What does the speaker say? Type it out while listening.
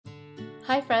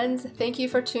Hi friends, thank you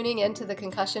for tuning in to the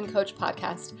Concussion Coach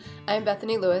podcast. I am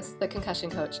Bethany Lewis, the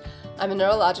Concussion Coach. I'm a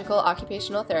neurological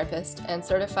occupational therapist and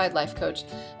certified life coach,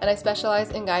 and I specialize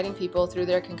in guiding people through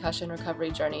their concussion recovery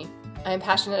journey. I am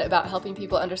passionate about helping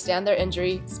people understand their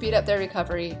injury, speed up their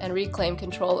recovery, and reclaim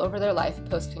control over their life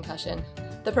post-concussion.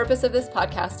 The purpose of this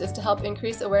podcast is to help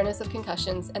increase awareness of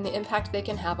concussions and the impact they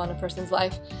can have on a person's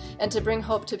life, and to bring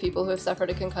hope to people who have suffered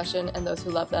a concussion and those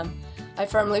who love them. I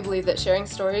firmly believe that sharing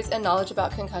stories and knowledge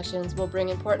about concussions will bring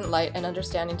important light and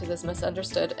understanding to this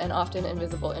misunderstood and often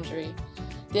invisible injury.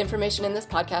 The information in this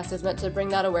podcast is meant to bring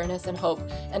that awareness and hope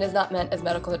and is not meant as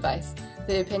medical advice.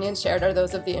 The opinions shared are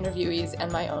those of the interviewees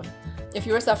and my own. If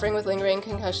you are suffering with lingering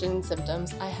concussion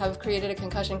symptoms, I have created a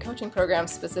concussion coaching program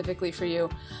specifically for you.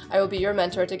 I will be your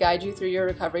mentor to guide you through your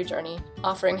recovery journey,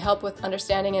 offering help with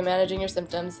understanding and managing your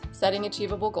symptoms, setting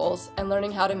achievable goals, and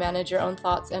learning how to manage your own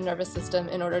thoughts and nervous system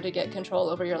in order to get control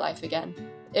over your life again.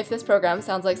 If this program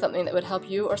sounds like something that would help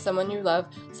you or someone you love,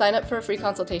 sign up for a free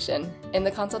consultation. In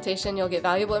the consultation, you'll get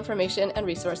valuable information and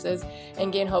resources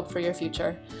and gain hope for your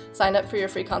future. Sign up for your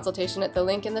free consultation at the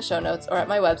link in the show notes or at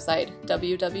my website,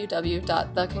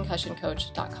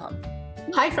 www.theconcussioncoach.com.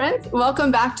 Hi friends, welcome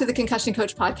back to the Concussion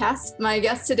Coach podcast. My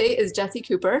guest today is Jessi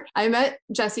Cooper. I met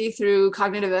Jessi through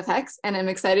Cognitive FX, and I'm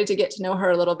excited to get to know her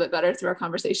a little bit better through our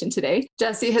conversation today.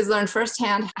 Jessi has learned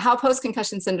firsthand how Post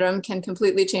Concussion Syndrome can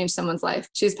completely change someone's life.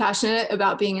 She's passionate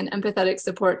about being an empathetic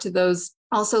support to those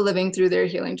also living through their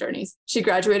healing journeys. She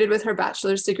graduated with her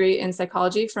bachelor's degree in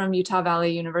psychology from Utah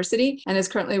Valley University and is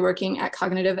currently working at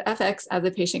Cognitive FX as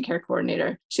a patient care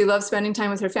coordinator. She loves spending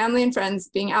time with her family and friends,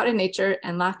 being out in nature,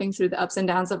 and laughing through the ups and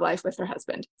downs of life with her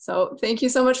husband. So thank you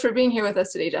so much for being here with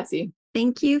us today, Jessi.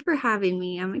 Thank you for having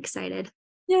me. I'm excited.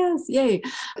 Yes, yay.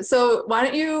 So why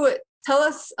don't you tell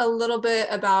us a little bit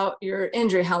about your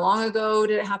injury? How long ago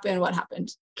did it happen? What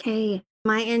happened? Okay.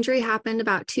 My injury happened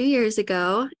about 2 years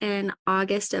ago in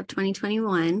August of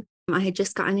 2021. I had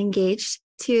just gotten engaged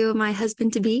to my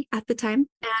husband-to-be at the time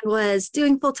and was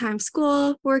doing full-time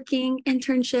school, working,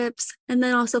 internships, and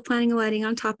then also planning a wedding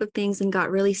on top of things, and got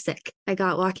really sick. I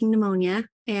got walking pneumonia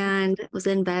and was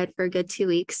in bed for a good 2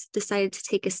 weeks. Decided to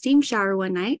take a steam shower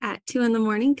one night at 2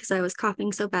 a.m. because I was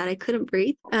coughing so bad I couldn't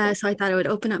breathe. So I thought it would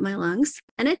open up my lungs,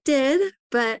 and it did.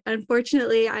 But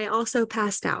unfortunately, I also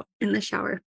passed out in the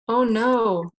shower. Oh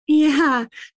no. Yeah,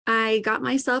 I got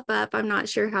myself up. I'm not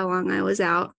sure how long I was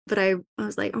out, but I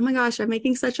was like, oh my gosh, I'm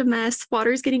making such a mess.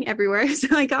 Water's getting everywhere.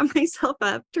 So I got myself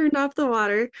up, turned off the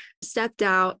water, stepped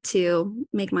out to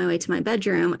make my way to my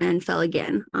bedroom, and fell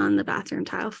again on the bathroom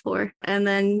tile floor. And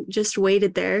then just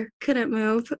waited there, couldn't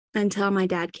move until my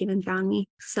dad came and found me.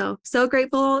 So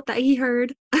grateful that he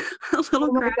heard a little cry.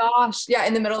 Oh my gosh. Yeah,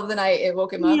 in the middle of the night, it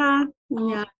woke him up. Yeah.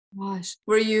 Oh gosh.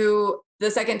 Were you,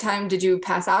 the second time, did you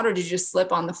pass out or did you just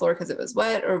slip on the floor because it was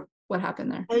wet, or what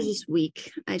happened there? I was just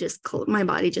weak. My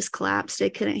body just collapsed.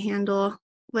 It couldn't handle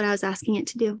what I was asking it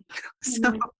to do.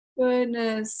 So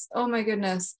Oh my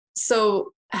goodness.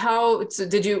 So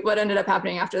what ended up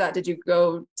happening after that? Did you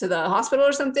go to the hospital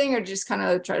or something, or just kind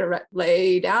of try to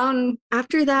lay down?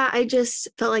 After that, I just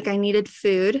felt like I needed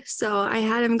food. So I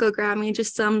had him go grab me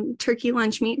just some turkey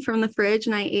lunch meat from the fridge,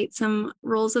 and I ate some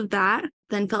rolls of that,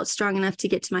 then felt strong enough to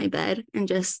get to my bed and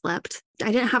just slept.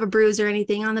 I didn't have a bruise or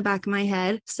anything on the back of my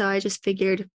head. So I just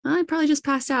figured, well, I probably just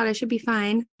passed out. I should be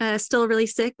fine. Still really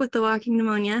sick with the walking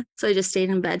pneumonia. So I just stayed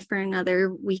in bed for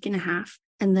another week and a half,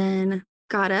 and then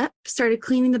got up, started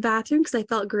cleaning the bathroom because I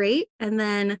felt great. And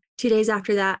then 2 days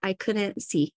after that, I couldn't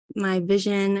see. My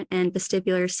vision and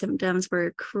vestibular symptoms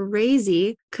were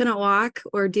crazy. Couldn't walk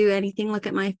or do anything, look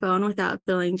at my phone without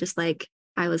feeling just like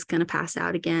I was going to pass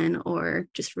out again, or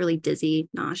just really dizzy,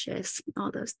 nauseous, all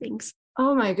those things.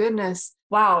 Oh my goodness.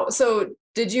 Wow. So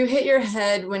did you hit your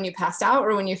head when you passed out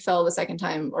or when you fell the second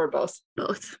time, or both?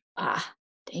 Both. Ah,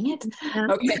 dang it. Yeah.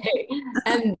 Okay.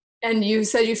 And you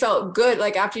said you felt good,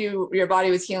 like after your body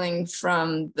was healing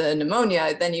from the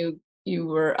pneumonia, then you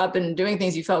were up and doing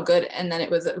things, you felt good. And then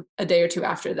it was a day or two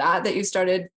after that you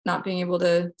started not being able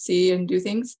to see and do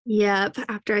things? Yep.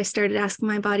 After I started asking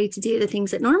my body to do the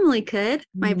things it normally could,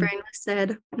 my brain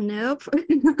said, nope.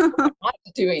 Not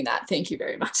doing that. Thank you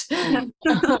very much.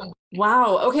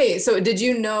 Wow. Okay. So did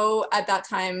you know at that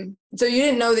time, so you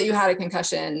didn't know that you had a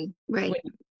concussion, right?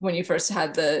 When you first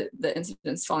had the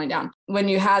incidents falling down? When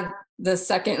you had the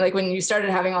second, like when you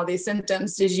started having all these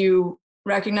symptoms, did you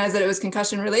recognize that it was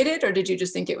concussion related, or did you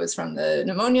just think it was from the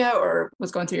pneumonia, or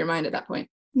was going through your mind at that point?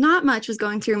 Not much was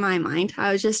going through my mind.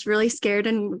 I was just really scared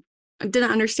and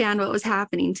didn't understand what was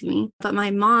happening to me. But my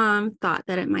mom thought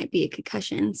that it might be a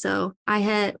concussion. So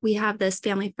we have this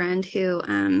family friend who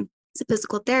He's a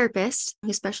physical therapist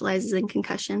who specializes in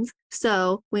concussions.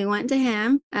 So we went to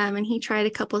him and he tried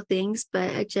a couple of things,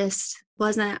 but it just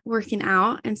wasn't working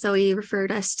out. And so he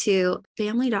referred us to a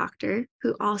family doctor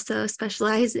who also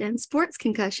specialized in sports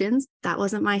concussions. That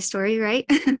wasn't my story, right?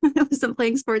 I wasn't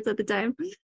playing sports at the time.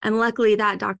 And luckily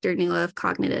that doctor knew of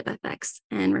cognitive effects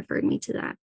and referred me to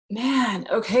that. Man,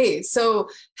 okay. So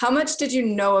how much did you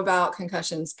know about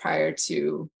concussions prior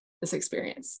to this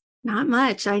experience? Not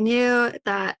much. I knew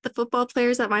that the football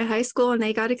players at my high school, and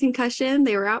they got a concussion,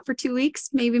 they were out for 2 weeks,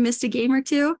 maybe missed a game or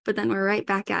two, but then we're right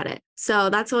back at it. So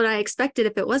that's what I expected.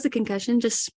 If it was a concussion,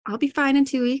 just I'll be fine in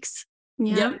 2 weeks.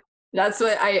 Yeah. Yep. That's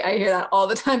what I hear that all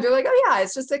the time. They're like, oh yeah,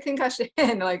 it's just a concussion.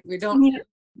 Like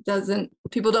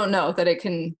people don't know that it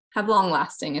can have long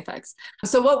lasting effects.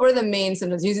 So what were the main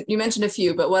symptoms? You mentioned a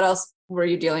few, but what else were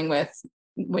you dealing with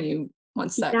when you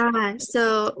once that? Yeah.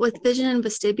 So with vision and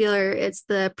vestibular, it's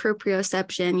the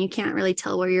proprioception. You can't really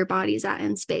tell where your body's at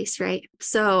in space, right?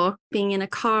 So being in a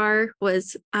car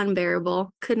was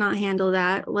unbearable. Could not handle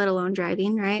that, let alone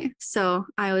driving, right? So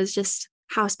I was just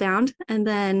housebound and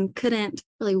then couldn't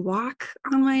really walk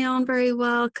on my own very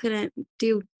well. Couldn't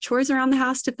do chores around the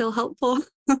house to feel helpful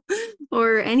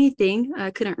or anything.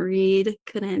 Couldn't read,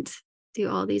 couldn't do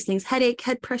all these things. Headache,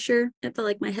 head pressure. I felt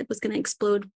like my head was going to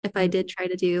explode if I did try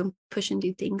to push and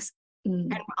do things.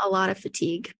 And a lot of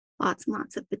fatigue, lots and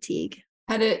lots of fatigue.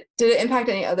 Did it impact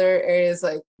any other areas,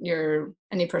 like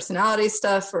any personality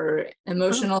stuff or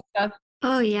emotional stuff?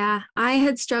 Oh yeah. I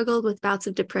had struggled with bouts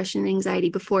of depression and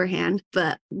anxiety beforehand,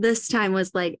 but this time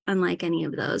was like unlike any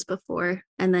of those before.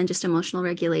 And then just emotional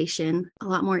regulation, a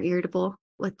lot more irritable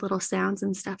with little sounds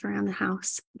and stuff around the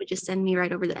house. Would just send me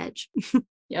right over the edge.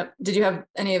 Yep. Did you have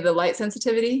any of the light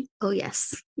sensitivity? Oh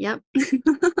yes. Yep.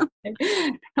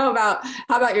 How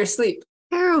about your sleep?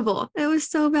 Terrible. It was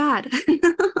so bad.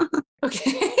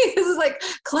 Okay. This is like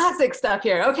classic stuff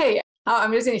here. Okay.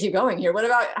 I'm just going to keep going here.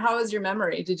 How was your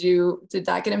memory? Did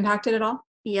that get impacted at all?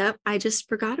 Yep. I just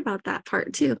forgot about that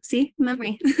part too. See,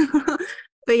 memory.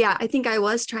 But yeah, I think I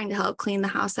was trying to help clean the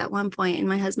house at one point, and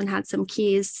my husband had some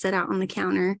keys set out on the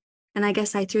counter, and I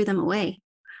guess I threw them away.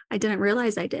 I didn't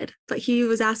realize I did, but he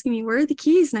was asking me, where are the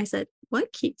keys? And I said,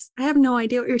 what keys? I have no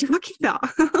idea what you're talking about.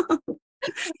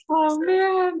 Oh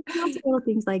man. Little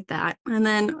things like that. And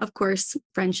then of course,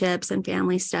 friendships and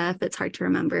family stuff. It's hard to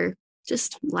remember,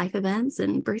 just life events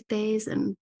and birthdays,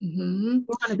 and you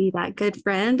want to be that good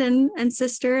friend and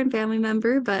sister and family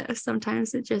member, but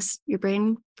sometimes your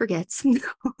brain forgets.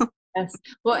 Yes.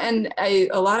 Well, and a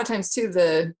lot of times too,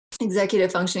 the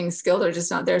executive functioning skills are just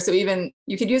not there. So even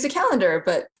you could use a calendar,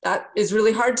 but that is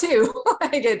really hard too.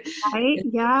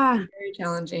 Yeah. Very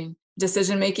challenging.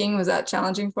 Decision making, was that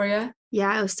challenging for you?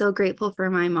 Yeah, I was so grateful for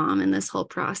my mom in this whole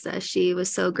process. She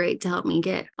was so great to help me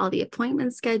get all the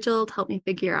appointments scheduled, help me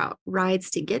figure out rides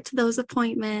to get to those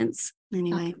appointments.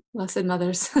 Anyway. Blessed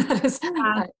mothers.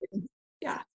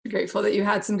 Yeah, grateful that you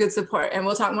had some good support. And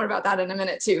we'll talk more about that in a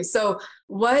minute too. So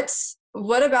what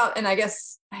about, and I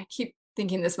guess I keep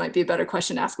thinking this might be a better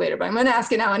question to ask later, but I'm going to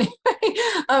ask it now anyway.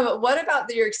 What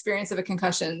about your experience of a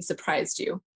concussion surprised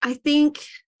you? I think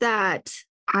that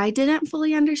I didn't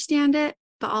fully understand it,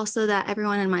 but also that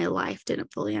everyone in my life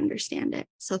didn't fully understand it.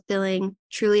 So feeling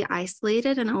truly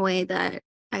isolated in a way that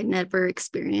I'd never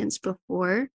experienced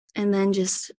before. And then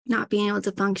just not being able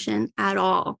to function at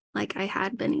all like I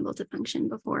had been able to function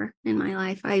before in my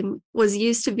life. I was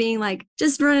used to being like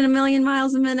just running a million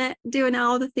miles a minute, doing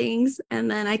all the things. And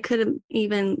then I couldn't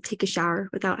even take a shower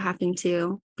without having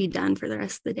to be done for the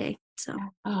rest of the day. So,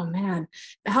 oh man.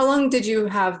 How long did you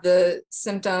have the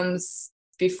symptoms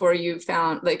before you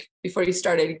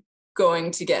started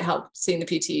going to get help, seeing the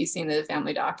PT, seeing the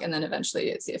family doc, and then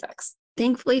eventually at CFX?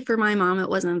 Thankfully for my mom, it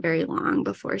wasn't very long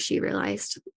before she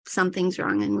realized something's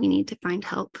wrong and we need to find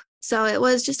help. So it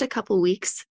was just a couple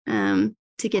weeks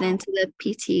to get into the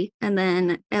PT. And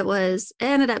then it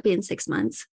ended up being 6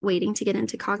 months waiting to get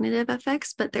into cognitive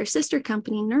effects. But their sister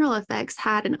company, Neural Effects,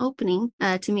 had an opening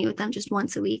to meet with them just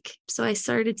once a week. So I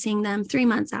started seeing them 3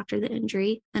 months after the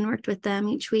injury and worked with them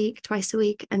each week, twice a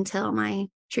week until my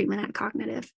treatment at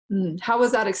cognitive. How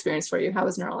was that experience for you? How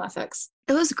was Neural Effects?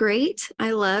 It was great.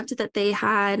 I loved that they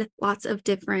had lots of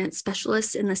different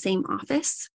specialists in the same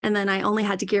office. And then I only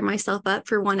had to gear myself up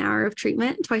for 1 hour of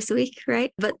treatment twice a week,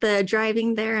 right? But the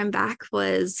driving there and back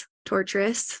was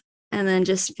torturous. And then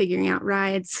just figuring out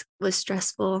rides was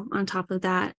stressful on top of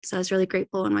that. So I was really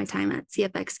grateful when my time at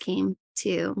CFX came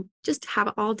to just have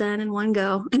it all done in one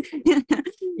go.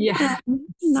 Yeah.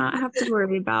 Not have to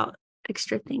worry about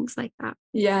extra things like that.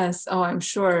 Yes. Oh, I'm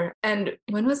sure. And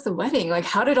when was the wedding? Like,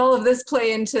 how did all of this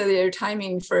play into your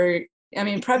timing for I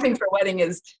mean, prepping for a wedding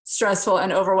is stressful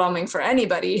and overwhelming for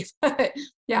anybody.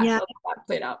 Yeah. That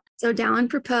played out. So Dallin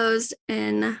proposed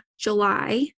in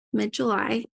July,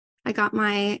 mid-July. I got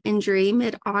my injury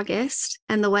mid-August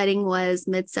and the wedding was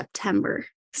mid-September.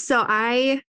 So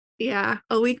a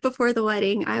week before the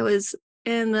wedding, I was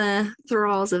in the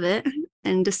thralls of it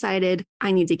and decided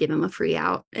I need to give him a free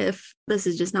out if this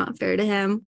is just not fair to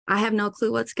him. I have no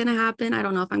clue what's going to happen. I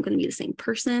don't know if I'm going to be the same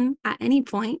person at any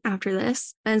point after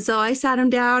this. And so I sat him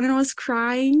down and was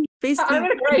crying, basically. I'm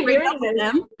going to cry hearing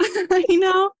him, you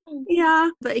know?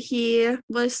 Yeah. But he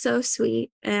was so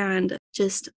sweet and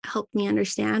just helped me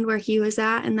understand where he was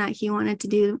at and that he wanted to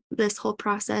do this whole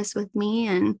process with me.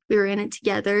 And we were in it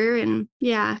together. And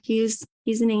yeah, he's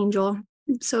an angel.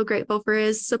 I'm so grateful for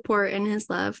his support and his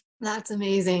love. That's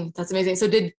amazing. That's amazing. So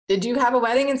did you have a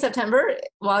wedding in September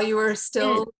while you were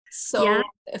still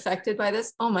affected by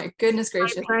this? Oh my goodness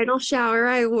gracious. My bridal shower,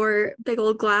 I wore big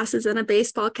old glasses and a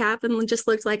baseball cap and just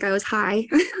looked like I was high,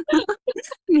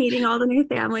 meeting all the new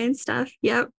family and stuff.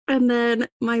 Yep. And then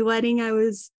my wedding, I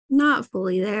was not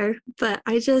fully there, but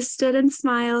I just stood and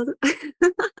smiled.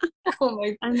 Oh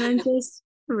my. And then just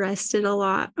rested a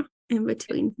lot in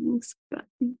between things. But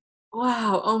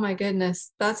wow. Oh my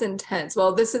goodness. That's intense.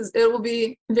 Well, it will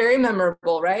be very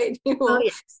memorable, right? You will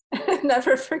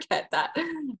never forget that.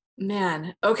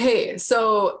 Man. Okay.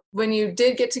 So when you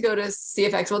did get to go to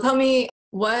CFX, well, tell me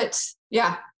let's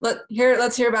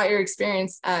hear about your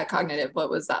experience at Cognitive. What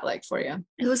was that like for you?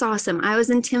 It was awesome. I was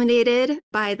intimidated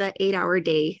by the 8-hour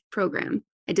day program.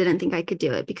 I didn't think I could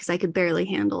do it because I could barely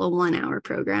handle a 1-hour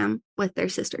program with their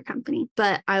sister company.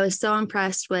 But I was so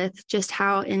impressed with just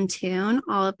how in tune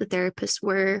all of the therapists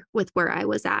were with where I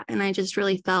was at. And I just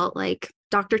really felt like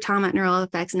Dr. Tom at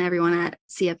NeuroFX and everyone at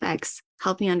CFX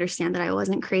helped me understand that I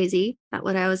wasn't crazy, that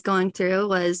what I was going through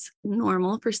was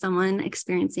normal for someone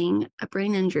experiencing a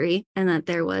brain injury, and that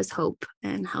there was hope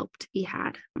and help to be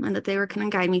had, and that they were going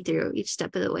to guide me through each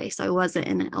step of the way. So I wasn't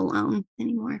in it alone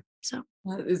anymore. So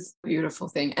that is a beautiful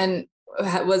thing. And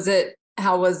how was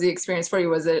the experience for you?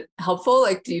 Was it helpful?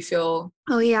 Like, do you feel?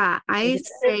 Oh yeah. I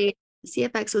say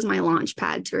CFX was my launch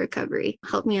pad to recovery,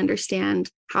 helped me understand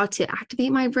how to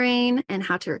activate my brain and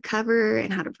how to recover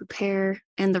and how to prepare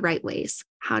in the right ways,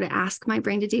 how to ask my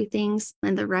brain to do things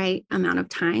in the right amount of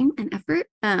time and effort,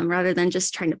 rather than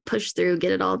just trying to push through,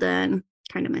 get it all done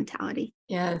kind of mentality.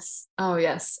 Yes. Oh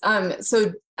yes.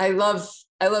 So I love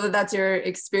that that's your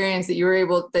experience, that you were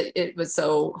that it was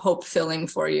so hope filling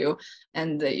for you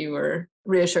and that you were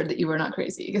reassured that you were not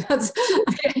crazy. That's part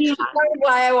of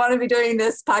why I want to be doing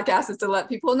this podcast, is to let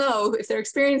people know if they're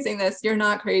experiencing this, you're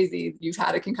not crazy. You've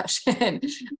had a concussion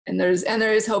and there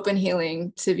is hope and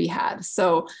healing to be had.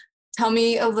 So tell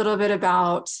me a little bit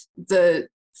about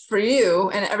for you,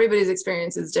 and everybody's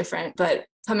experience is different, but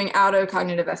coming out of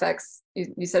Cognitive FX,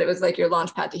 you said it was like your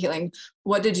launch pad to healing.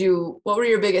 What were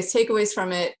your biggest takeaways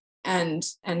from it? And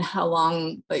how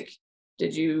long,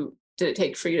 did it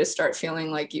take for you to start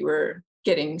feeling like you were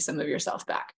getting some of yourself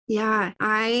back? Yeah,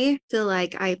 I feel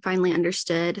like I finally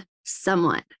understood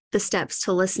somewhat the steps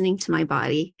to listening to my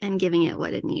body and giving it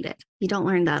what it needed. You don't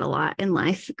learn that a lot in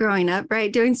life growing up,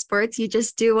 right? Doing sports, you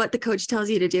just do what the coach tells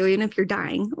you to do, even if you're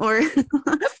dying. Or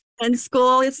in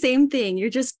school, it's the same thing. You're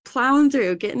just plowing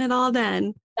through, getting it all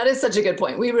done. That is such a good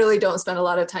point. We really don't spend a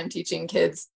lot of time teaching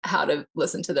kids how to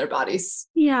listen to their bodies.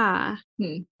 Yeah.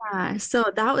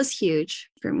 So that was huge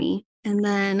for me. And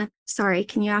then, sorry,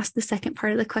 can you ask the second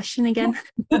part of the question again?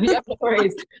 Yeah, no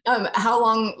worries. How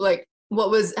long,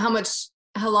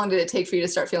 how long did it take for you to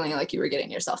start feeling like you were getting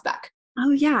yourself back?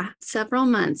 Oh yeah, several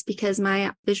months, because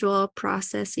my visual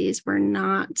processes were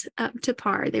not up to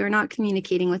par. They were not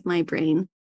communicating with my brain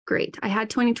great. I had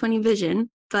 20/20 vision,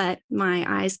 but my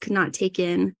eyes could not take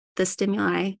in the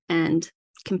stimuli and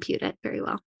compute it very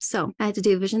well. So I had to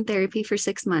do vision therapy for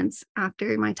 6 months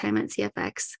after my time at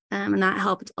CFX. And that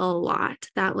helped a lot.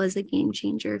 That was a game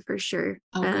changer for sure.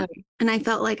 And I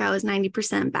felt like I was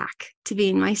 90% back to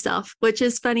being myself, which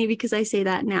is funny because I say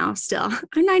that now still.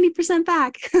 I'm 90%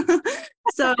 back.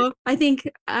 So I think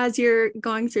as you're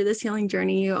going through this healing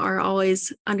journey, you are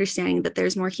always understanding that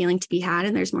there's more healing to be had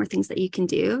and there's more things that you can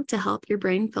do to help your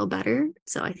brain feel better.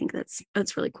 So I think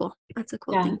that's really cool. That's a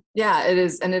cool thing. Yeah, it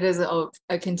is. And it is a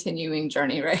continuing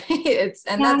journey, right?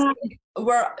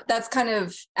 That's kind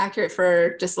of accurate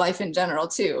for just life in general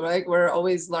too. Like we're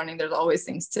always learning. There's always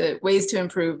ways to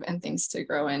improve and things to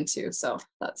grow into. So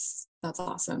that's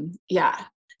awesome. Yeah.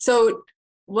 So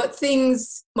what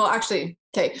things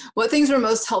were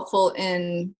most helpful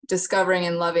in discovering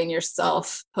and loving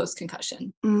yourself post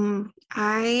concussion?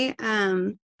 I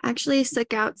Actually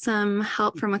took out some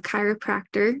help from a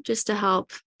chiropractor just to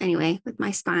help anyway with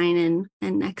my spine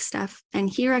and neck stuff. And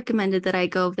he recommended that I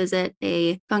go visit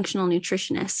a functional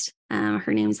nutritionist.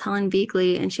 Her name's Helen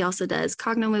Beakley, and she also does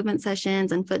cogno movement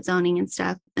sessions and foot zoning and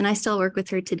stuff. And I still work with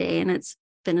her today, and it's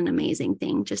been an amazing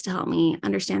thing just to help me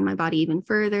understand my body even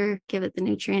further, give it the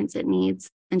nutrients it needs,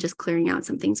 and just clearing out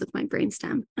some things with my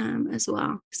brainstem as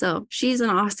well. So she's an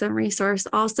awesome resource.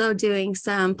 Also doing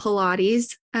some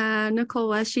Pilates. Nicole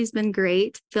West, she's been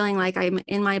great, feeling like I'm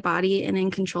in my body and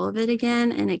in control of it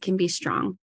again, and it can be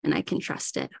strong and I can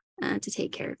trust it to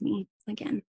take care of me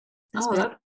again. That's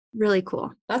really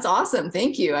cool. That's awesome.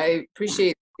 Thank you. I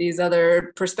appreciate these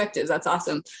other perspectives. That's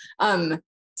awesome.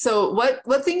 So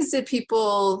what things did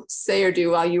people say or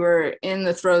do while you were in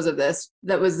the throes of this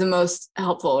that was the most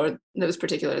helpful or that was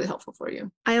particularly helpful for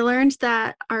you? I learned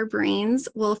that our brains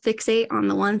will fixate on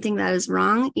the one thing that is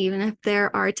wrong, even if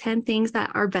there are 10 things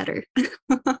that are better.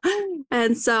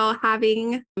 And so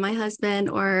having my husband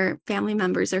or family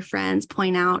members or friends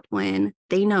point out when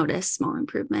they notice small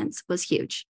improvements was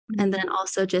huge. And then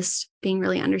also just being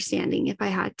really understanding if I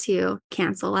had to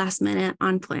cancel last minute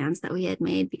on plans that we had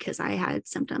made because I had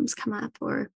symptoms come up,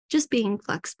 or just being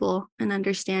flexible and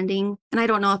understanding. And I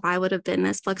don't know if I would have been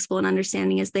as flexible and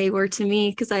understanding as they were to me,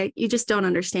 because you just don't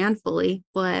understand fully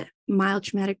what mild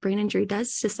traumatic brain injury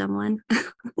does to someone.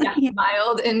 Yeah,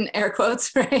 mild in air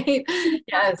quotes, right?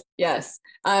 Yes.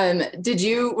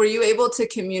 Were you able to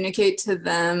communicate to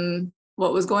them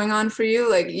what was going on for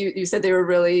you? Like you said they were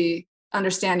really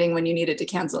understanding when you needed to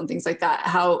cancel and things like that.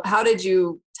 How did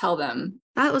you tell them?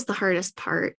 That was the hardest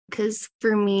part, because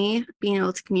for me, being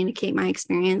able to communicate my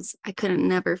experience, I couldn't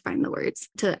never find the words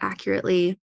to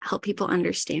accurately help people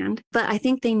understand. But I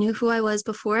think they knew who I was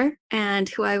before, and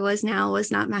who I was now was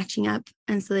not matching up.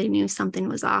 And so they knew something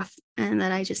was off and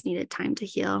that I just needed time to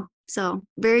heal. So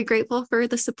very grateful for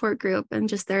the support group and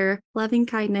just their loving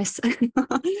kindness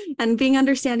and being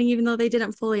understanding, even though they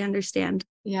didn't fully understand.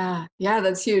 Yeah,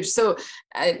 that's huge. So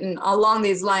along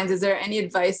these lines, is there any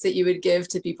advice that you would give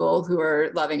to people who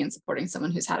are loving and supporting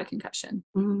someone who's had a concussion?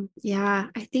 Yeah,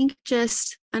 I think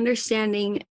just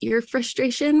understanding your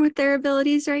frustration with their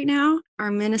abilities right now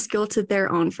are minuscule to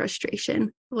their own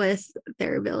frustration with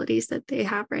their abilities that they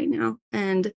have right now,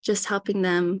 and just helping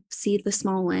them see the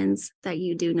small wins that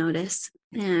you do notice.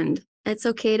 And it's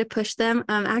okay to push them.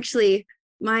 Actually,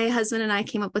 my husband and I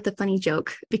came up with a funny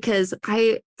joke because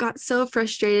I got so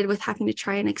frustrated with having to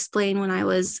try and explain when I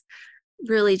was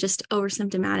really just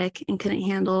oversymptomatic and couldn't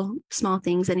handle small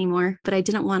things anymore. But I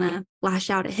didn't want to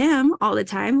lash out at him all the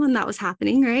time when that was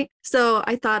happening, right? So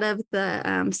I thought of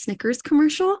the Snickers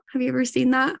commercial. Have you ever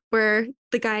seen that? Where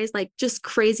the guy's like just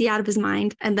crazy out of his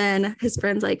mind. And then his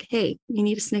friend's like, hey, you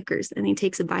need a Snickers. And he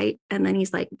takes a bite. And then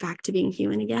he's like back to being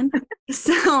human again.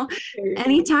 So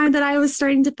anytime that I was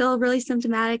starting to feel really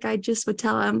symptomatic, I just would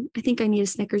tell him, I think I need a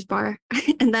Snickers bar.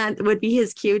 And that would be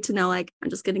his cue to know, like, I'm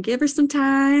just going to give her some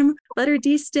time, let her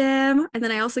de-stim. And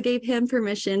then I also gave him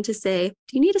permission to say,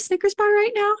 do you need a Snickers bar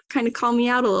right now? Kind of calm me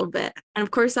out a little bit. And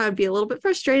of course, I would be a little bit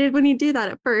frustrated when he'd do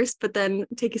that at first, but then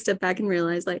take a step back and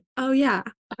realize, like, oh yeah,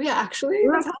 actually.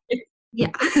 Yeah.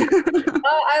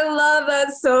 I love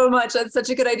that so much. That's such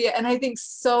a good idea. And I think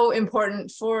so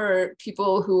important for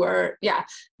people who are,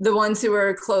 the ones who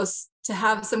are close, to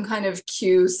have some kind of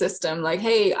cue system, like,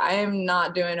 hey, I am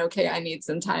not doing okay. I need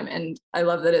some time. And I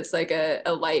love that it's like a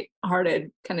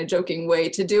light-hearted kind of joking way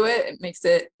to do it. It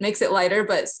makes it lighter,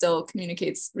 but still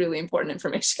communicates really important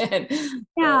information.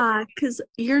 Yeah, because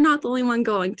you're not the only one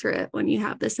going through it when you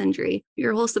have this injury.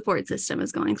 Your whole support system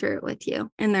is going through it with you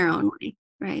in their own way,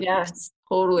 right? Yes,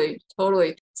 totally.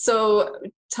 So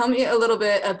tell me a little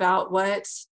bit about what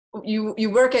you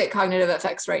work at Cognitive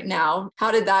FX right now. How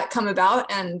did that come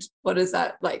about, and what is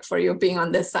that like for you being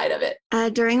on this side of it?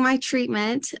 During my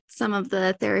treatment, some of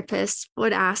the therapists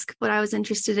would ask what I was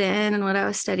interested in and what I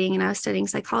was studying, and I was studying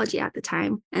psychology at the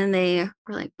time. And they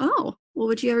were like, oh, well,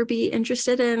 would you ever be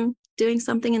interested in doing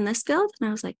something in this field? And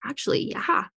I was like, actually,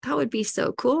 yeah, that would be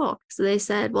so cool. So they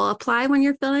said, well, apply when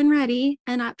you're feeling ready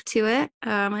and up to it,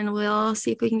 and we'll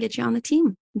see if we can get you on the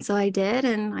team. And so I did,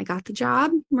 and I got the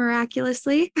job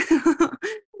miraculously.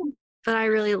 But I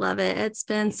really love it. It's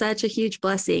been such a huge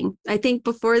blessing. I think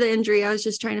before the injury, I was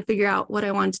just trying to figure out what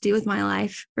I wanted to do with my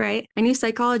life, right? I knew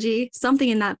psychology, something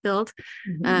in that field.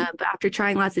 But after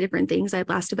trying lots of different things, I'd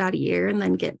last about a year and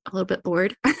then get a little bit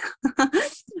bored.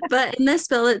 But in this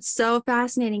field, it's so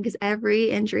fascinating because every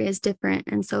injury is different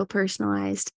and so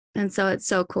personalized. And so it's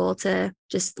so cool to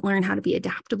just learn how to be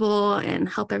adaptable and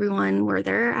help everyone where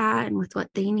they're at and with what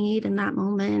they need in that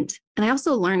moment. And I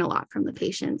also learn a lot from the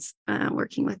patients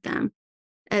working with them.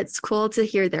 it's cool to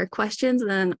hear their questions, and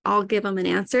then I'll give them an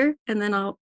answer, and then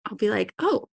I'll be like,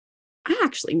 oh, I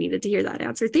actually needed to hear that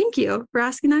answer. Thank you for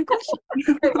asking that question.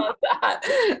 I love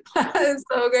that. That is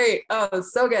so great. Oh,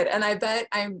 so good. And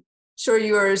I'm sure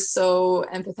you are so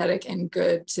empathetic and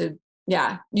good to,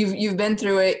 yeah, you've been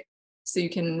through it, so you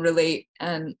can relate.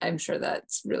 And I'm sure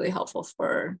that's really helpful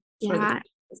for the patient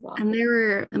as well. And there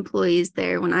were employees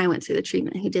there when I went through the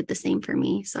treatment who did the same for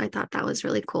me. So I thought that was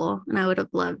really cool. And I would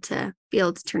have loved to be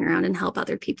able to turn around and help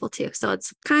other people too. So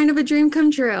it's kind of a dream come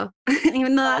true,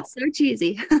 even though that's so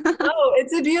cheesy. Oh,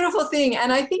 it's a beautiful thing.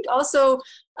 And I think also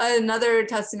another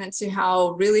testament to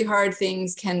how really hard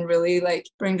things can really like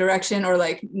bring direction or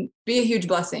like be a huge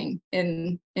blessing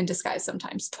in disguise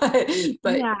sometimes.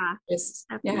 But yeah, just,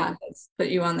 yeah, it's put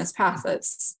you on this path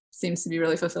that's seems to be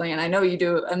really fulfilling. And I know you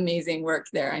do amazing work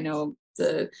there. I know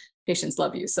the patients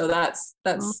love you. So that's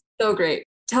so great.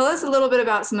 Tell us a little bit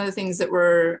about some of the things that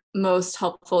were most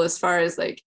helpful as far as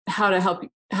like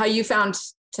how you found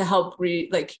to help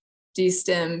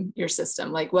de-stim your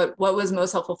system. Like what was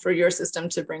most helpful for your system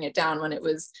to bring it down when it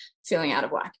was feeling out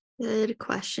of whack? Good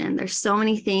question. There's so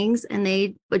many things, and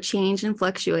they would change and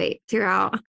fluctuate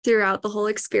throughout the whole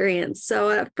experience. So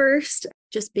at first,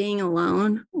 just being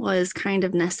alone was kind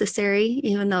of necessary,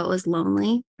 even though it was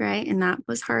lonely, right? And that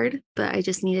was hard, but I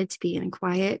just needed to be in a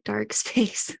quiet, dark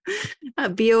space,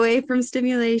 be away from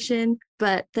stimulation.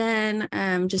 But then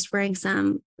just wearing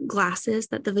some glasses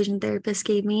that the vision therapist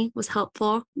gave me was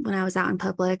helpful when I was out in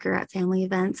public or at family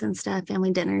events and stuff,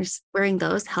 family dinners. Wearing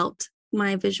those helped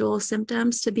my visual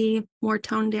symptoms to be more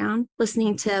toned down.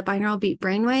 Listening to binaural beat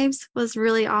brainwaves was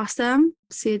really awesome,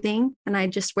 soothing. And I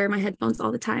just wear my headphones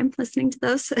all the time listening to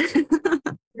those.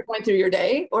 You're going through your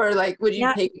day, or like would you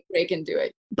take a break and do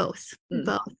it? Both.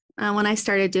 When I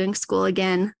started doing school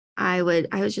again, I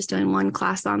was just doing one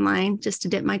class online just to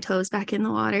dip my toes back in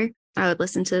the water. I would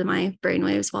listen to my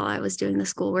brainwaves while I was doing the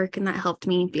schoolwork, and that helped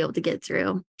me be able to get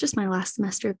through just my last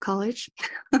semester of college.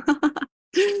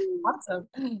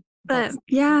 Awesome. But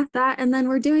yeah, that, and then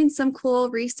we're doing some cool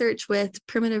research with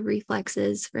primitive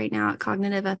reflexes right now at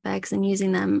Cognitive FX and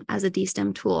using them as a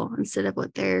de-stim tool instead of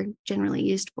what they're generally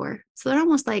used for. So they're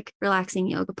almost like relaxing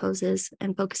yoga poses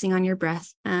and focusing on your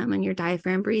breath and your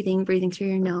diaphragm breathing through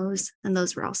your nose. And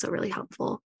those were also really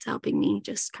helpful to helping me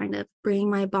just kind of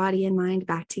bring my body and mind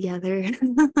back together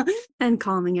and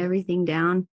calming everything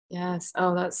down. Yes.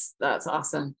 Oh, that's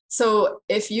awesome. So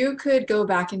if you could go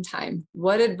back in time,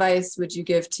 what advice would you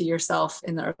give to yourself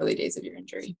in the early days of your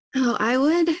injury? Oh, I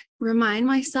would remind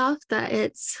myself that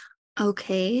it's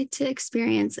okay to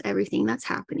experience everything that's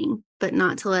happening, but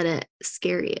not to let it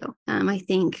scare you. I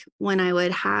think when I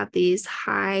would have these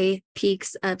high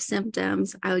peaks of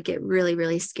symptoms, I would get really,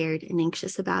 really scared and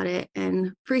anxious about it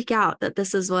and freak out that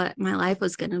this is what my life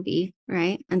was going to be,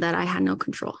 right? And that I had no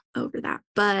control over that.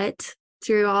 But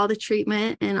through all the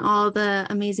treatment and all the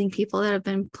amazing people that have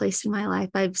been placed in my life,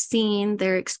 I've seen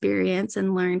their experience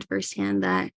and learned firsthand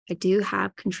that I do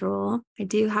have control. I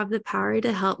do have the power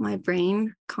to help my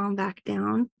brain calm back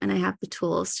down, and I have the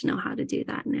tools to know how to do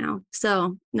that now.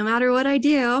 So no matter what I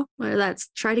do, whether that's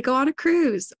try to go on a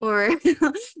cruise, or if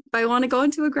I want to go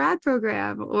into a grad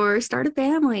program or start a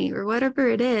family or whatever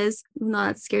it is, even though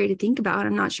that's scary to think about,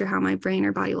 I'm not sure how my brain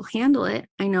or body will handle it.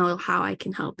 I know how I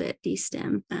can help it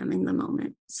de-stim in the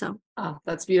moment. So oh,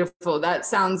 that's beautiful. That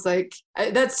sounds like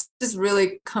that's just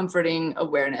really comforting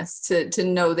awareness to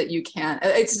know that you can.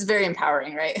 It's just very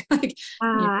empowering, right? Like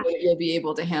you'll be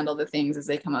able to handle the things as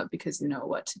they come up because you know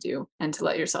what to do, and to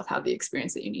let yourself have the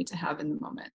experience that you need to have in the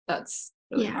moment. That's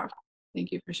really powerful.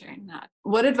 Thank you for sharing that.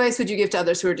 What advice would you give to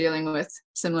others who are dealing with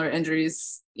similar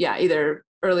injuries? Yeah, either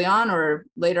early on or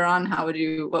later on.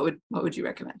 What would you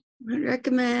recommend? I would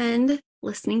recommend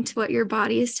listening to what your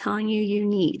body is telling you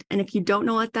need. And if you don't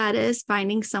know what that is,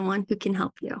 finding someone who can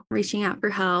help you, reaching out for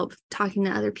help, talking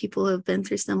to other people who have been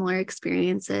through similar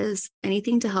experiences,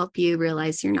 anything to help you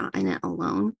realize you're not in it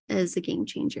alone is a game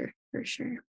changer for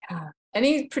sure. Yeah.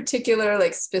 Any particular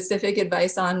like specific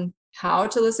advice on how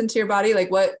to listen to your body?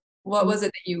 Like what was it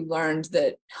that you learned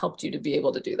that helped you to be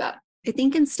able to do that? I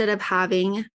think instead of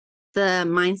having the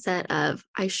mindset of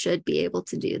I should be able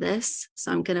to do this,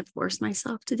 so I'm going to force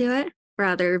myself to do it,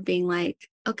 rather being like,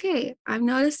 okay, I'm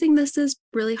noticing this is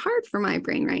really hard for my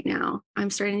brain right now. I'm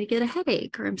starting to get a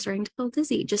headache, or I'm starting to feel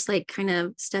dizzy. Just like kind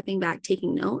of stepping back,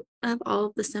 taking note of all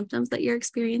of the symptoms that you're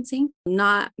experiencing,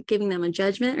 not giving them a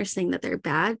judgment or saying that they're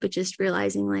bad, but just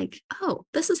realizing like, oh,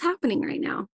 this is happening right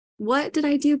now. What did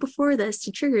I do before this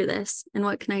to trigger this? And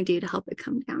what can I do to help it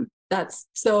come down? That's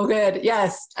so good.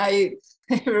 Yes.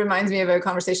 It reminds me of a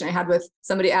conversation I had with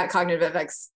somebody at Cognitive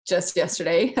FX just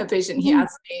yesterday, a patient. He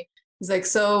asked me, He's like,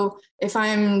 so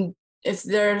if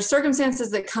there are circumstances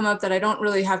that come up that I don't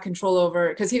really have control over,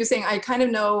 because he was saying, I kind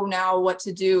of know now what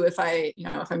to do if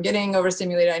I'm getting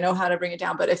overstimulated, I know how to bring it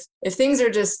down. But if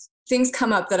things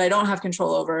come up that I don't have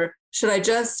control over, should I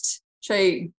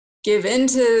give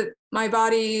into my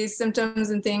body's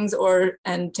symptoms and things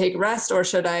and take rest, or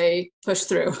should I push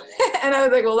through? And I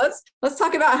was like, well, let's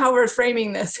talk about how we're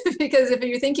framing this, because if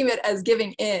you're thinking of it as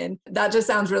giving in, that just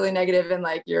sounds really negative, and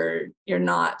like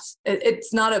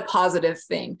it's not a positive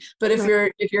thing. But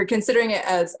if you're considering it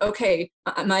as, okay,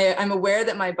 I'm aware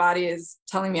that my body is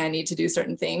telling me I need to do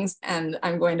certain things, and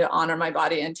I'm going to honor my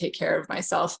body and take care of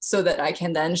myself so that I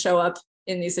can then show up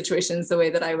in these situations the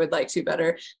way that I would like to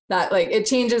better, that like it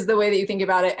changes the way that you think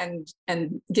about it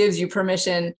and gives you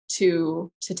permission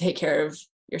to take care of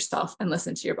yourself and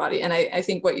listen to your body. And I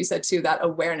think what you said too, that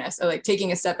awareness of like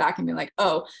taking a step back and being like,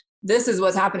 oh, this is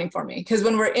what's happening for me. Because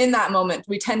when we're in that moment,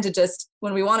 we tend to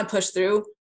when we want to push through,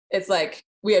 it's like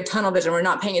we have tunnel vision. We're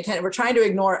not paying attention. We're trying to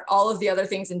ignore all of the other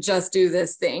things and just do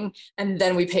this thing. And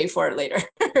then we pay for it later.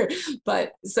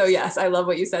 But so yes, I love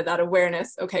what you said, that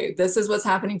awareness. Okay, this is what's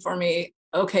happening for me.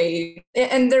 Okay.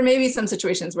 And there may be some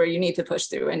situations where you need to push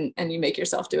through and you make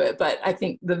yourself do it. But I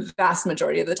think the vast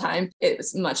majority of the time,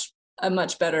 it's a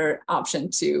much better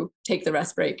option to take the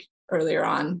rest break earlier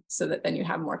on, so that then you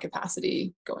have more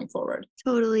capacity going forward.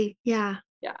 Totally. Yeah.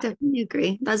 Yeah. Definitely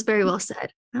agree. That's very well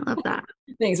said. I love that.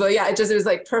 Thanks. Well, yeah, it was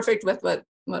like perfect with what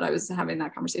I was having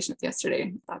that conversation with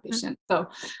yesterday with that patient.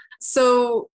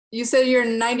 So you said you're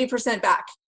 90% back.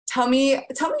 Tell me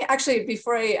actually,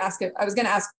 before I ask it, I was going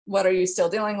to ask, what are you still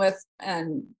dealing with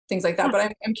and things like that.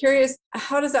 But I'm curious,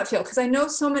 how does that feel? Because I know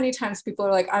so many times people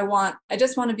are like, I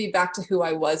just want to be back to who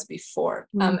I was before.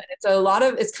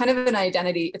 It's kind of an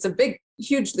identity. It's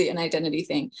hugely an identity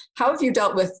thing. How have you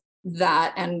dealt with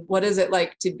that? And what is it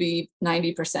like to be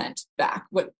 90% back?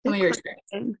 Some of your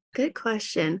experience? Good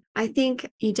question. I think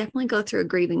you definitely go through a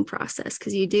grieving process,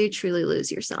 because you do truly lose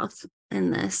yourself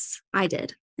in this. I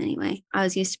did. Anyway, I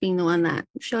was used to being the one that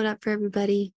showed up for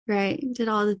everybody, right? Did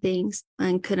all the things,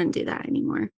 and couldn't do that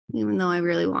anymore, even though I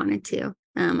really wanted to.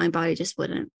 My body just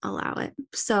wouldn't allow it.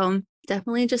 So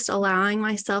definitely just allowing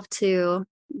myself to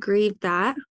grieve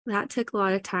that. That took a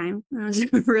lot of time. It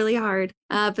was really hard.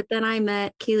 But then I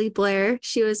met Kaylee Blair.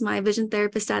 She was my vision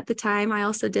therapist at the time. I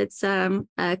also did some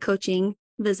coaching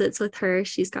visits with her.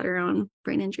 She's got her own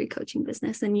brain injury coaching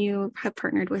business, and you have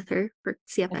partnered with her for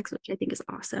CFX, which I think is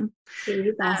awesome.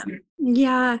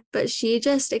 Yeah, but she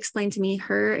just explained to me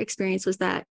her experience was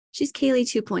that she's Kaylee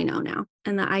 2.0 now,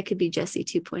 and that I could be Jessi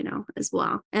 2.0 as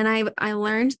well. And I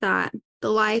learned that the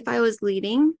life I was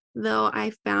leading, though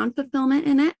I found fulfillment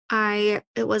in it,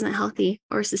 it wasn't healthy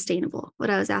or sustainable, what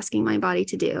I was asking my body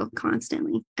to do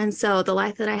constantly. And so the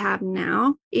life that I have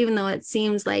now, even though it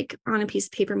seems like on a piece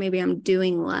of paper, maybe I'm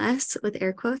doing less with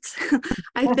air quotes,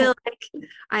 I feel like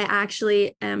I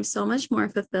actually am so much more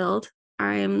fulfilled.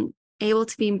 I'm able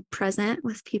to be present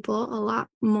with people a lot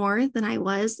more than I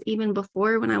was even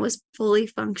before, when I was fully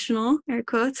functional, air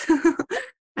quotes.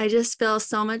 I just feel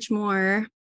so much more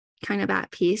kind of at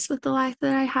peace with the life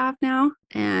that I have now.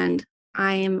 And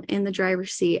I am in the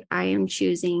driver's seat. I am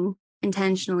choosing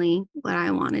intentionally what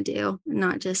I want to do,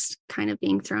 not just kind of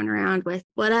being thrown around with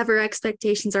whatever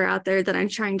expectations are out there that I'm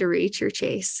trying to reach or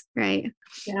chase. Right.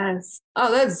 Yes.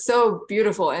 Oh, that's so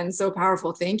beautiful and so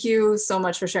powerful. Thank you so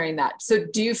much for sharing that. So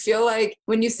do you feel like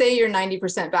when you say you're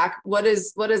 90% back, what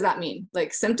does that mean?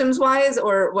 Like symptoms wise,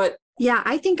 or what? Yeah,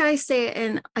 I think I say it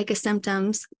in like a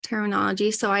symptoms terminology.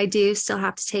 So I do still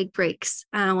have to take breaks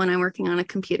when I'm working on a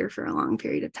computer for a long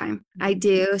period of time. I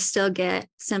do still get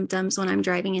symptoms when I'm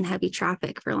driving in heavy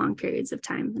traffic for long periods of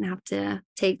time, and have to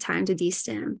take time to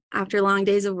de-stim. After long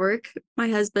days of work, my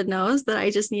husband knows that I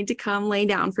just need to come lay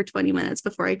down for 20 minutes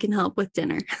before I can help with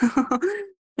dinner.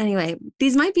 Anyway,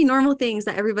 these might be normal things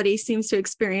that everybody seems to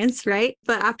experience, right?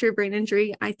 But after a brain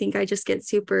injury, I think I just get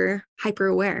super hyper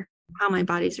aware how my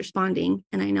body's responding,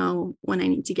 and I know when I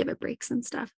need to give it breaks and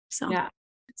stuff. So yeah.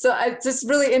 So it's just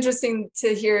really interesting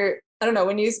to hear. I don't know,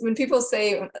 when people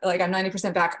say like I'm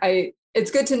 90% back,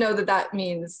 it's good to know that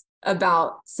means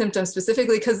about symptoms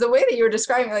specifically, because the way that you were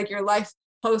describing like your life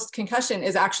post concussion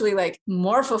is actually like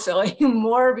more fulfilling,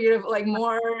 more beautiful, like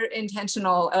more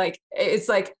intentional. Like it's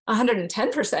like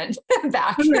 110%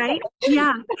 back. Right.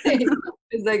 Yeah.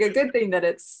 It's like a good thing that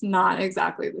it's not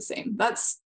exactly the same.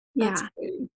 That's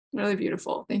really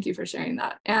beautiful. Thank you for sharing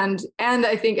that. And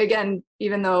I think, again,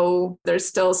 even though there's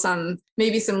still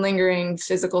maybe some lingering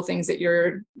physical things that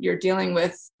you're dealing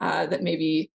with that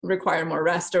maybe require more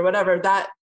rest or whatever, that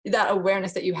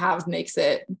awareness that you have makes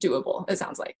it doable, it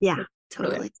sounds like. Yeah,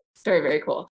 totally. Really, very, very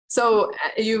cool. So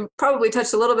you probably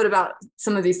touched a little bit about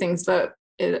some of these things, but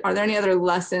are there any other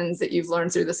lessons that you've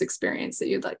learned through this experience that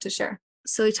you'd like to share?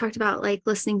 So we talked about like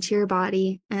listening to your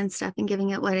body and stuff and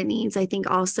giving it what it needs. I think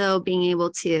also being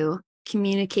able to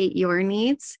communicate your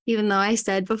needs, even though I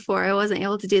said before I wasn't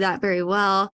able to do that very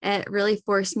well, it really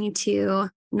forced me to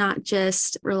not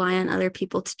just rely on other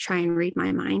people to try and read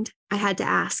my mind. I had to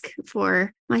ask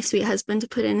for my sweet husband to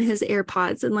put in his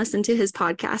AirPods and listen to his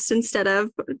podcast instead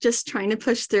of just trying to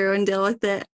push through and deal with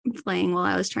it playing while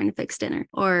I was trying to fix dinner.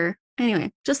 Or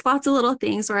anyway, just lots of little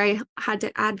things where I had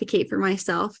to advocate for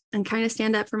myself and kind of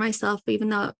stand up for myself, even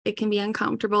though it can be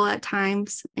uncomfortable at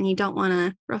times and you don't want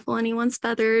to ruffle anyone's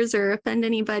feathers or offend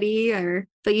anybody,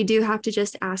 but you do have to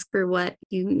just ask for what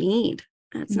you need.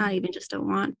 And it's not even just a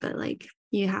want, but like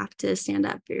you have to stand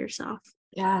up for yourself.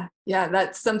 Yeah.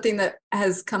 That's something that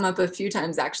has come up a few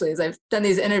times, actually, as I've done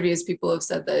these interviews. People have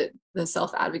said that the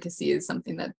self-advocacy is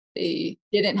something that they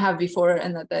didn't have before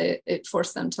and that it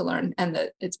forced them to learn, and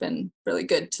that it's been really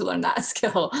good to learn that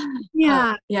skill.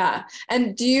 Yeah.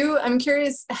 And I'm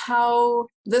curious how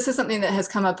this is something that has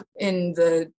come up in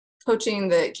the coaching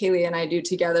that Kaylee and I do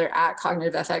together at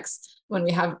Cognitive FX. When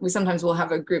we sometimes will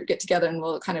have a group get together and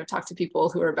we'll kind of talk to people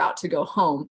who are about to go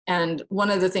home. And one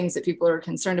of the things that people are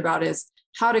concerned about is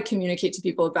how to communicate to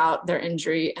people about their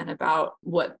injury and about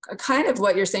what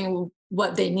you're saying,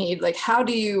 what they need. Like, how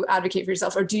do you advocate for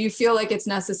yourself? Or do you feel like it's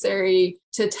necessary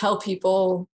to tell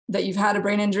people that you've had a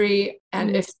brain injury?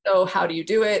 And if so, how do you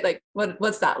do it? Like,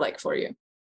 what's that like for you?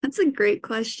 That's a great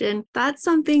question. That's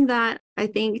something that I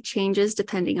think changes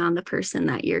depending on the person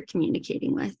that you're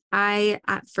communicating with. I,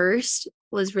 at first,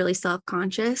 was really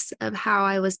self-conscious of how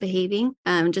I was behaving,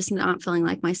 just not feeling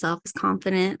like myself as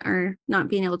confident or not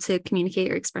being able to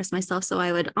communicate or express myself. So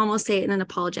I would almost say it in an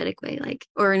apologetic way,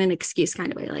 or in an excuse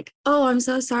kind of way, like, oh, I'm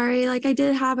so sorry. Like, I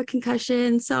did have a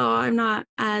concussion, so I'm not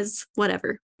as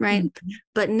whatever. Right. Mm-hmm.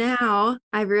 But now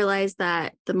I realize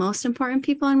that the most important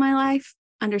people in my life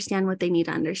understand what they need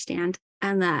to understand,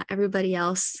 and that everybody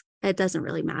else, it doesn't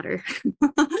really matter.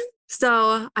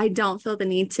 So I don't feel the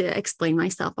need to explain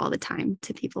myself all the time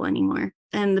to people anymore.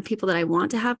 And the people that I want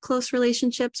to have close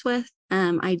relationships with,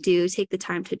 I do take the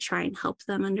time to try and help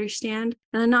them understand.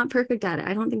 And I'm not perfect at it.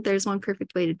 I don't think there's one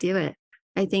perfect way to do it.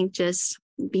 I think just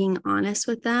being honest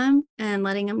with them and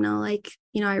letting them know, like,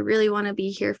 I really want to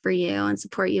be here for you and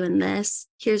support you in this.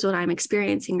 Here's what I'm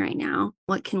experiencing right now.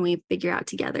 What can we figure out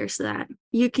together so that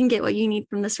you can get what you need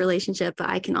from this relationship, but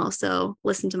I can also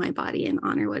listen to my body and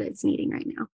honor what it's needing right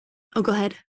now. Oh, go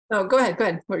ahead. Oh, go ahead.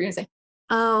 What were you going to say?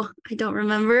 Oh, I don't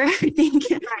remember. I think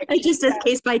it just is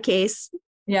case by case.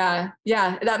 Yeah.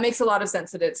 That makes a lot of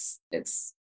sense, that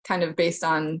it's kind of based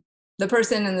on the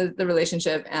person and the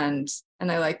relationship. And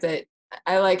I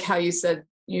like how you said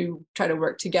you try to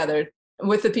work together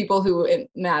with the people who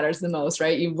it matters the most,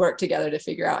 right? You work together to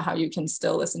figure out how you can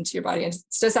still listen to your body. And it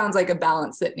just sounds like a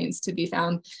balance that needs to be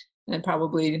found, and it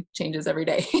probably changes every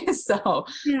day. So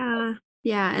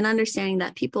yeah. And understanding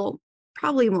that people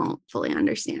probably won't fully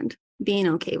understand, being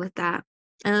okay with that.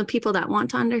 And the people that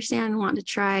want to understand, want to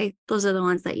try, those are the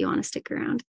ones that you want to stick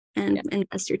around and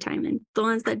invest your time in. The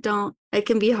ones that don't, it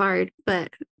can be hard,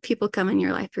 but people come in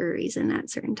your life for a reason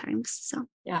at certain times. So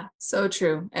yeah, so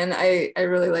true. And I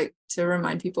really like to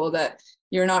remind people that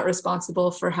you're not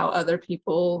responsible for how other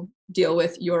people deal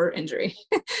with your injury.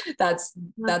 that's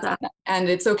on them. And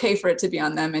it's okay for it to be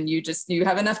on them. And you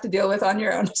have enough to deal with on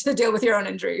your own, to deal with your own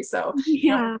injury. So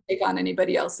you don't take on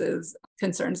anybody else's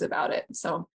concerns about it.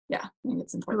 So yeah, I think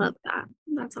it's important. I love that.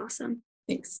 That's awesome.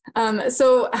 Thanks.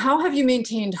 So how have you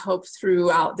maintained hope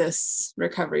throughout this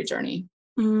recovery journey?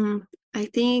 I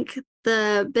think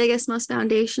the biggest, most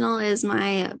foundational is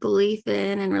my belief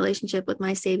in and relationship with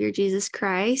my Savior, Jesus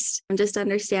Christ, and just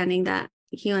understanding that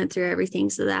he went through everything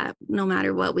so that no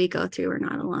matter what we go through, we're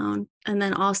not alone. And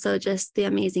then also just the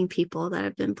amazing people that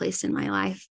have been placed in my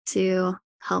life to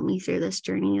help me through this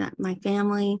journey, that my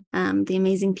family, the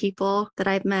amazing people that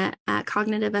I've met at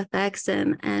Cognitive FX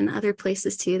and other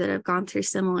places too that have gone through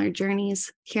similar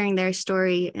journeys, hearing their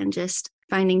story and just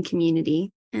finding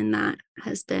community. And that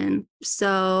has been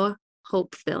so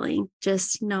hope-filling,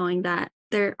 just knowing that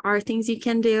there are things you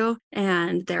can do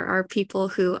and there are people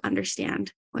who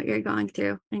understand what you're going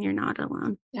through and you're not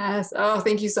alone. Yes. Oh,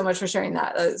 thank you so much for sharing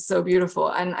that. That's so beautiful.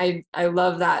 And I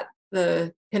love that,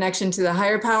 the connection to the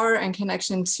higher power and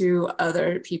connection to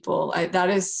other people. That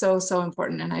is so, so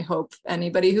important. And I hope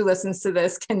anybody who listens to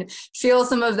this can feel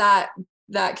some of that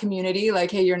community,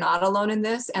 like, hey, you're not alone in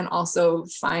this, and also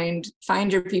find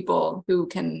your people who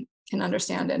can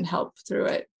understand and help through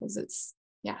it, because it's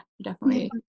definitely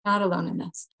Not alone in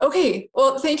this. Okay.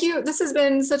 Well, thank you. This has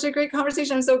been such a great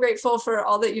conversation. I'm so grateful for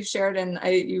all that you've shared. And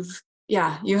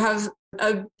you have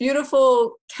a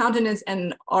beautiful countenance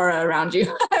and aura around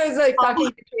you. I was like talking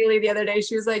to Kaylee the other day.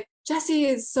 She was like, Jessi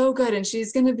is so good. And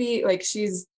she's going to be like,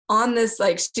 she's on this,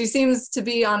 like, she seems to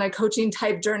be on a coaching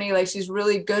type journey. Like she's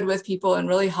really good with people and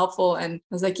really helpful. And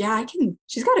I was like, yeah,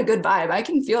 she's got a good vibe. I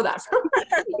can feel that from her.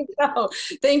 So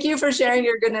thank you for sharing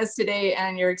your goodness today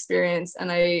and your experience.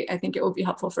 And I think it will be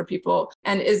helpful for people.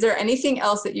 And is there anything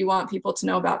else that you want people to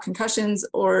know about concussions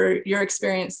or your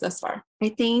experience thus far? I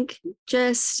think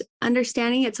just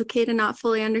understanding it's okay to not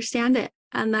fully understand it,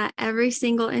 and that every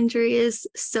single injury is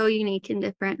so unique and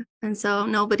different. And so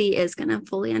nobody is going to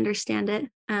fully understand it,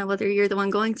 whether you're the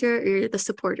one going through it or you're the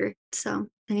supporter. So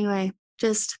anyway,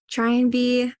 just try and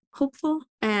be hopeful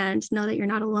and know that you're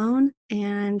not alone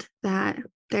and that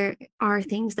there are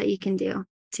things that you can do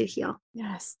to heal.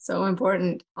 Yes, so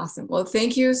important. Awesome. Well,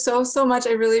 thank you so much.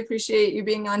 I really appreciate you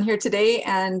being on here today,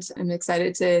 and I'm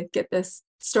excited to get this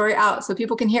story out so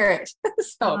people can hear it.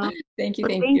 So thank you.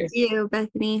 Thank you,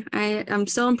 Bethany. I am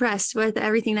so impressed with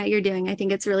everything that you're doing. I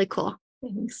think it's really cool.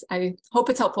 Thanks. I hope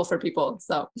it's helpful for people.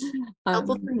 So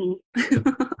helpful for me.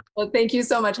 Well, thank you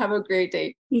so much. Have a great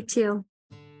day. You too.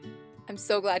 I'm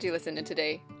so glad you listened in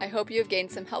today. I hope you have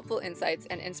gained some helpful insights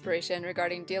and inspiration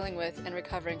regarding dealing with and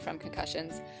recovering from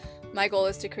concussions. My goal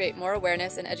is to create more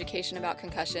awareness and education about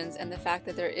concussions and the fact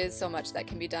that there is so much that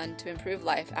can be done to improve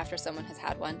life after someone has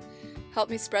had one. Help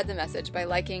me spread the message by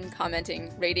liking, commenting,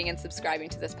 rating, and subscribing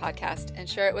to this podcast, and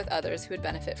share it with others who would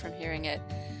benefit from hearing it.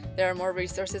 There are more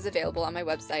resources available on my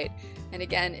website. And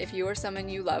again, if you or someone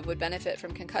you love would benefit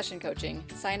from concussion coaching,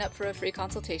 sign up for a free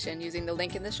consultation using the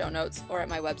link in the show notes or at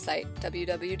my website,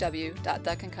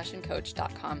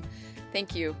 www.theconcussioncoach.com.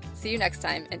 Thank you. See you next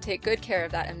time, and take good care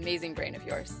of that amazing brain of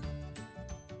yours.